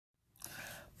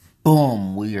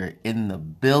Boom, we are in the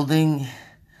building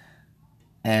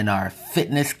and our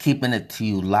fitness keeping it to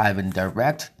you live and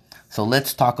direct. So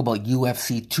let's talk about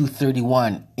UFC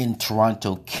 231 in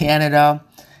Toronto, Canada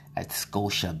at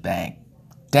Scotiabank.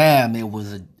 Damn, it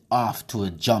was off to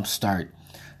a jump start.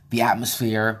 The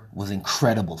atmosphere was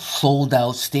incredible. Sold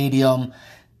out stadium.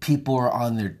 People were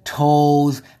on their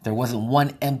toes. There wasn't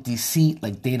one empty seat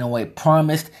like Dana White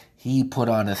promised. He put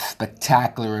on a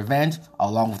spectacular event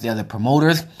along with the other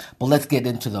promoters. But let's get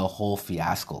into the whole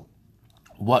fiasco.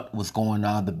 What was going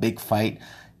on? The big fight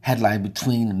headline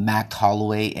between Max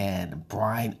Holloway and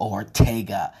Brian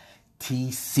Ortega,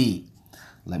 TC.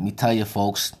 Let me tell you,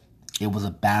 folks, it was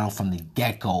a battle from the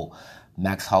get-go.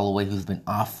 Max Holloway, who's been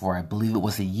off for, I believe it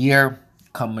was a year,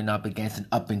 coming up against an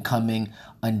up-and-coming,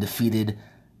 undefeated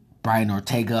Brian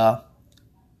Ortega,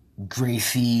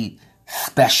 Gracie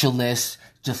specialist,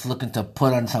 just looking to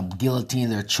put on some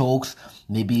guillotines or chokes,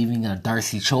 maybe even a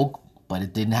Darcy choke. But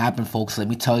it didn't happen, folks. Let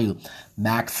me tell you,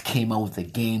 Max came out with a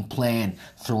game plan,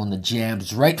 throwing the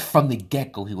jabs right from the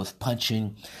get-go. He was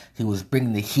punching. He was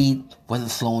bringing the heat,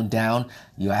 wasn't slowing down.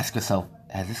 You ask yourself,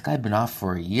 has this guy been off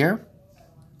for a year?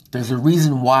 There's a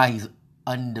reason why he's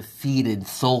undefeated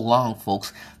so long,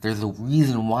 folks. There's a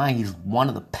reason why he's one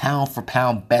of the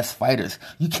pound-for-pound best fighters.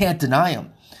 You can't deny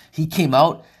him. He came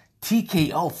out,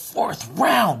 TKO, fourth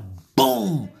round,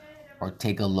 boom!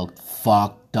 Ortega looked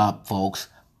fucked up, folks.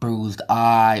 Bruised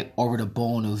eye, over the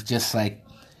bone. It was just like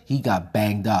he got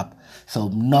banged up. So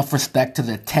enough respect to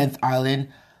the 10th Island.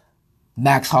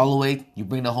 Max Holloway, you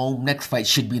bring it home. Next fight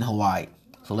should be in Hawaii.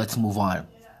 So let's move on.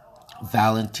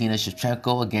 Valentina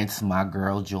Shevchenko against my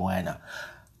girl Joanna.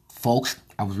 Folks,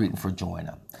 I was rooting for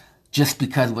Joanna. Just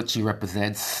because of what she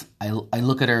represents, I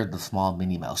look at her, the small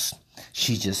Minnie Mouse.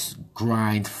 She just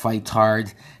grinds, fights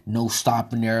hard, no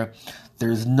stopping her.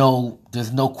 There's no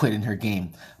quit in her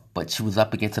game. But she was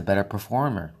up against a better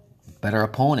performer, better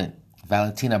opponent.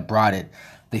 Valentina brought it.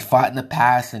 They fought in the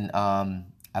past, and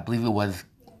I believe it was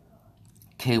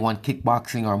K1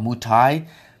 kickboxing or Muay Thai.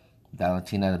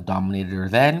 Valentina dominated her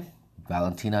then.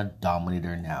 Valentina dominated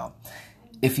her now.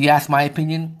 If you ask my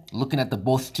opinion, looking at the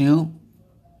both two,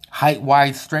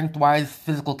 height-wise, strength-wise,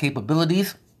 physical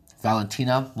capabilities,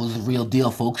 Valentina was the real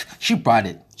deal, folks. She brought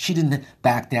it. She didn't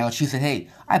back down. She said, hey,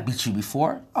 I beat you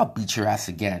before. I'll beat your ass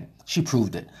again. She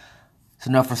proved it. So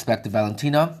enough respect to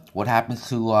Valentina. What happens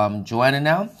to Joanna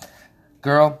now?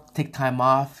 Girl, take time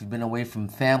off. You've been away from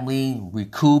family.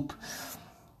 Recoup.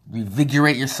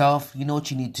 Revigorate yourself. You know what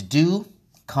you need to do.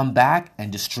 Come back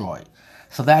and destroy.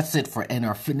 So that's it for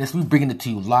NR Fitness. We're bringing it to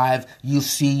you live.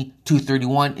 UFC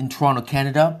 231 in Toronto,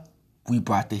 Canada. We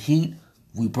brought the heat.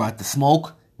 We brought the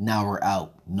smoke. Now we're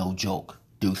out. No joke.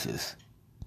 Deuces.